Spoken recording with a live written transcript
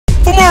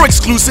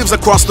exclusives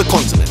across the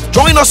continent.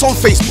 Join us on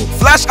Facebook,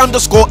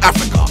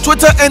 @Flash_Africa,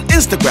 Twitter and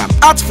Instagram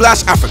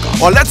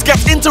 @FlashAfrica, or let's get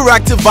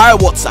interactive via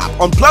WhatsApp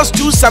on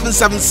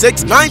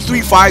 +2776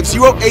 935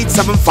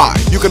 0875.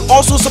 You can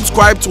also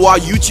subscribe to our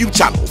YouTube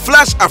channel,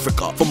 Flash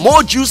Africa, for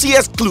more juicy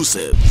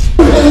exclusives.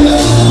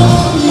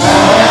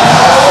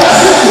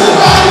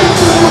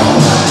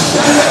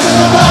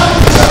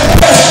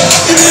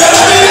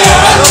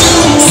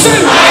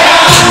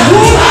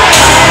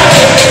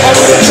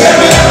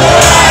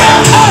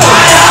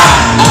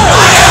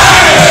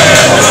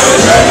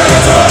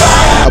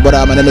 But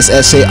my name is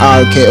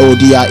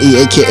SARKODIE,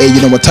 aka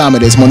you know what time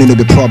it is. Money no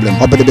be problem.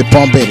 Up to be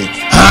pumping.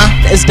 Huh?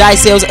 It's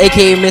Dice Sales,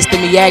 aka Mr.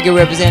 Miyagi,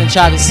 representing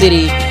Chocolate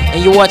City,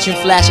 and you're watching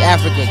Flash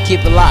Africa.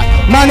 Keep it locked.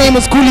 My name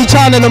is Coolie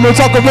Chan, and I'm a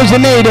talk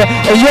originator,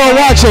 and you're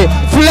watching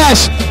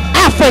Flash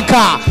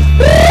Africa.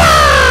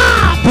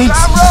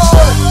 Peace.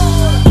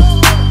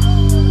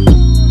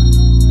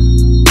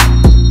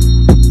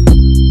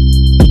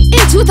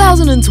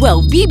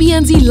 2012,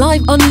 BBNZ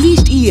Live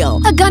unleashed EL,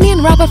 a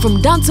Ghanaian rapper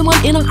from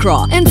Dansoman in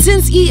Accra. And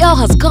since EL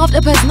has carved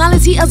a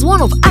personality as one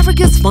of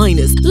Africa's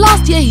finest,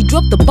 last year he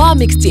dropped the Bar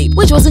mixtape,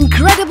 which was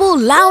incredible,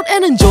 loud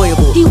and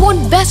enjoyable. He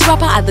won Best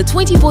Rapper at the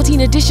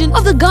 2014 edition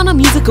of the Ghana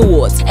Music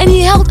Awards, and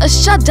he held a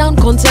shutdown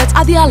concert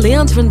at the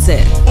Alliance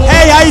Française.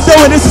 Hey, how you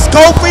doing? This is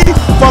Kofi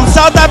from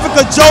South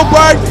Africa,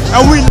 Joburg,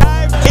 and we live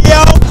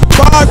EL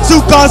Bar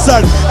 2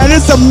 concert, and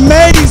it's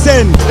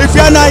amazing. If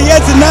y'all not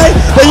here tonight,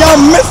 then y'all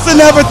missing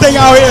everything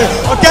out here,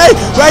 okay?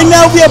 Right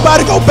now, we about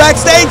to go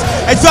backstage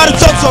and try to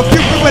talk to a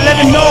few people and let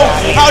them know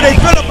how they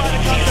feel about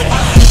it.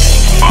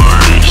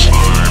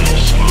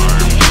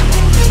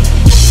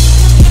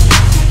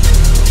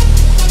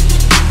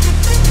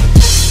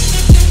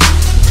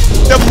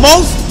 The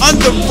most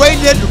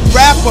underrated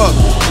rapper,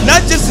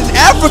 not just in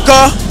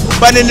Africa,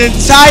 but in the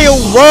entire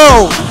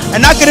world.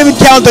 And I can even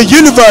count the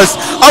universe.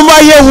 I'm right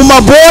here with my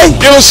boy.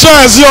 Yo,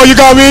 Shaz, yo, you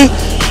got me?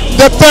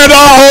 The third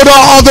holder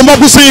of the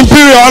Democracy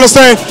Imperial,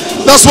 understand?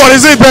 That's what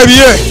is it, baby,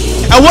 yeah.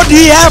 And what do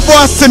you have for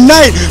us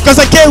tonight?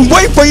 Because I can't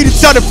wait for you to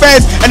tell the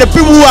fans and the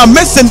people who are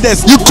missing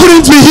this. You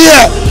couldn't be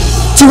here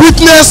to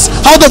witness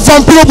how the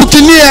Vampiro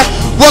Buccaneer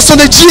was on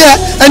the chair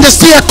and they're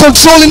still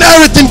controlling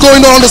everything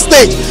going on the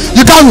stage.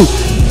 You got me?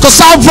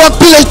 Because I brought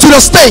Pele to the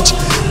stage.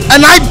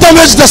 And I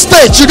damaged the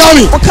stage, you got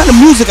me? What kind of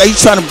music are you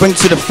trying to bring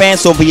to the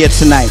fans over here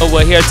tonight? So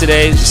we're here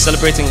today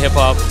celebrating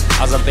hip-hop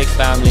as a big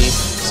family.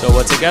 So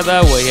we're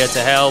together, we're here to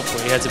help,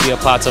 we're here to be a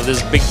part of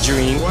this big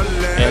dream.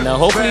 And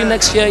hopefully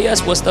next year,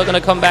 yes, we're still going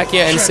to come back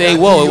here and say,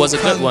 whoa, it was a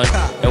good one,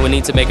 and we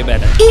need to make it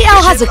better.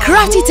 EL has a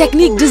crafty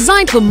technique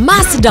designed for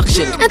mass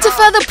seduction. And to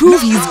further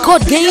prove he's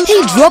got game,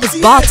 he drops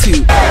Bar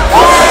 2.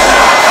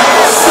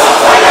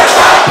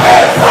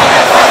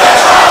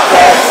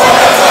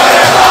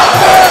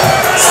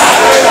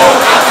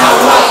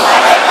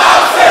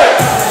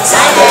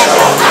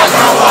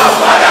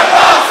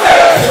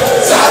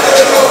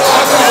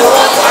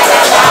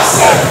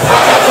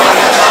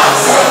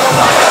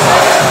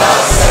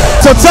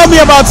 So tell me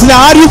about tonight.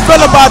 How do you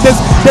feel about this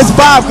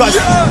vibe?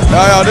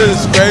 Yeah,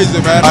 this is crazy,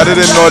 man. I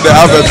didn't know they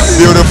have a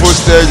beautiful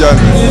stage and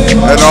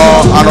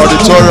an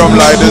auditorium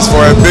like this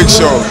for a big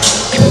show.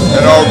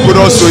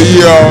 Kudos to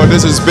you.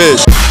 This is big.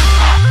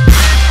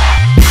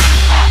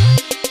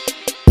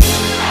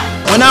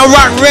 When I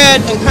rock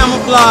red and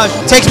camouflage,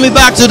 takes me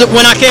back to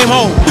when I came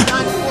home.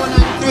 94,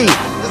 93.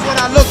 That's what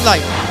I look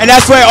like. And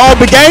that's where it all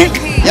began?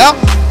 Yep.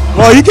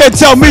 Well, you can't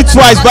tell me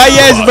twice, but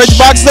yeah, it's Rich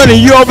Boxer, and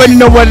you already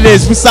know what it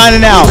is. We're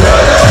signing out.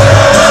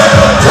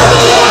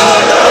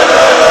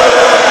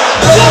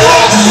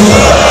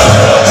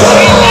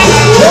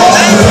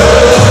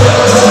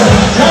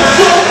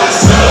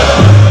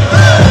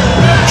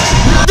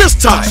 This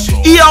time,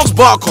 EL's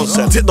Bar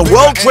concert hit the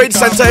World Trade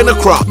Center in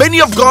Accra. Many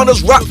of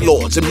Ghana's rap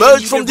lords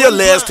emerged from their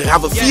lairs to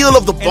have a feel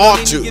of the Bar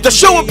 2. The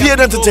show appeared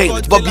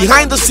entertaining, but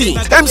behind the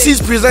scenes,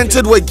 MCs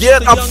presented were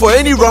geared up for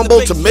any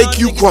rumble to make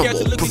you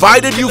crumble,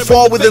 provided you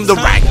fall within the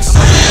ranks.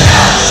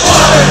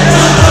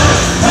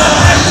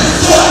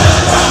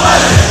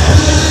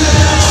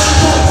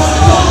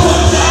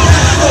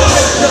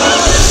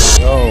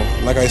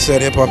 Like I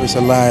said, hip-hop is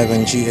alive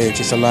and GH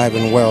is alive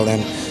and well,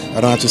 and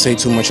I don't have to say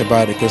too much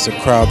about it because the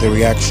crowd, the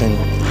reaction,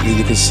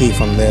 you can see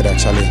from there that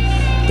actually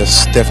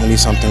there's definitely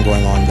something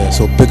going on there.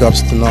 So big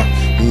ups to not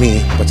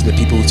me, but to the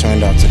people who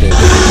turned out today.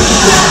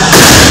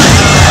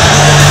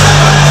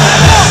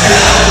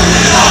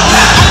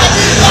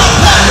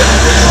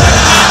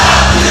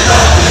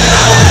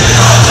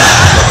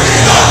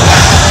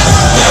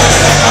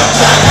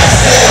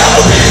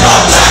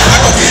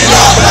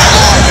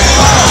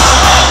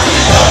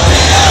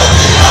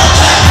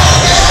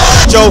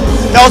 Joe,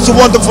 that was a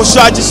wonderful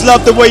show. I just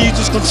love the way you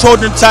just controlled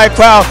the entire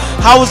crowd.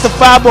 How was the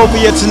vibe over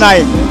here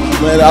tonight?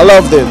 Man, I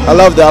loved it. I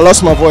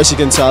lost my voice, you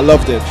can tell. I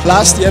loved it.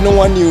 Last year, no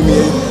one knew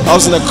me. I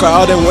was in the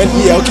crowd, and when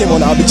EL came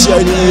on, I'll be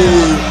cheering.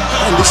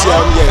 And this year,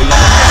 I'm here.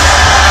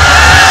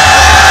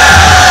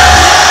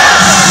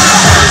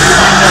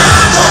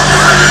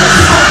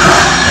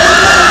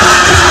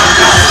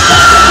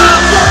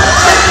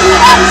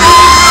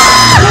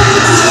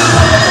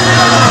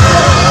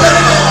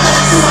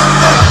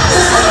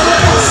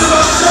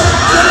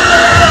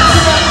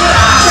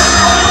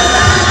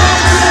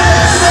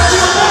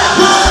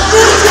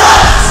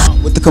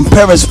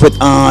 comparison with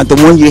the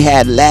one you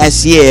had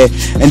last year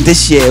and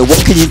this year?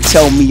 What can you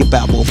tell me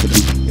about both of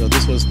them? Yo,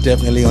 this was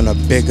definitely on a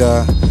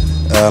bigger,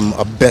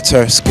 a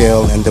better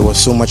scale, and there was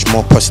so much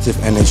more positive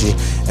energy,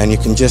 and you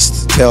can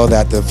just tell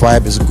that the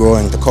vibe is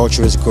growing, the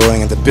culture is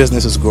growing, and the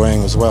business is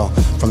growing as well.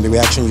 From the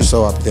reaction you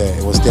saw up there,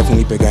 it was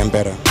definitely bigger and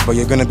better. But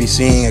you're going to be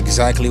seeing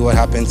exactly what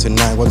happened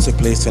tonight, what took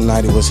place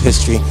tonight. It was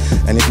history,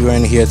 and if you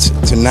weren't here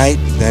tonight,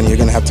 then you're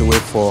going to have to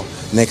wait for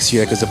next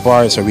year, because the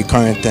bar is a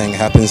recurrent thing. It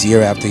happens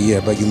year after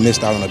year, but you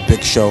missed out on a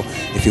big show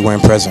if you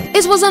weren't present.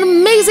 It was an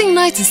amazing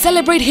night to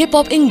celebrate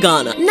hip-hop in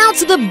Ghana. Now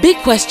to the big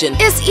question,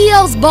 is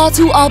EL's Bar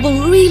 2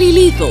 album really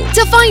lethal?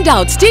 To find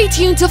out, stay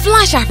tuned to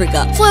Flash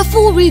Africa for a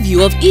full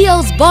review of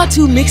EL's Bar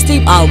 2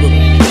 mixtape album.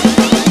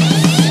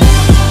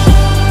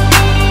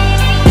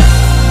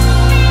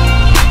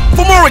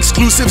 For more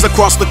exclusives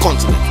across the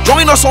continent,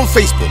 join us on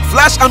Facebook,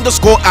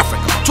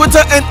 Flash_Africa,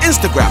 Twitter and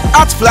Instagram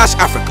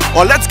 @FlashAfrica,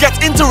 or let's get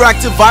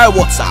interactive via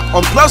WhatsApp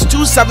on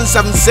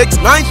 +2776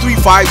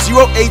 935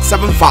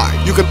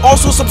 0875. You can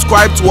also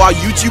subscribe to our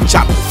YouTube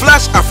channel,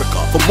 Flash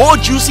Africa, for more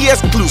juicy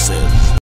exclusives.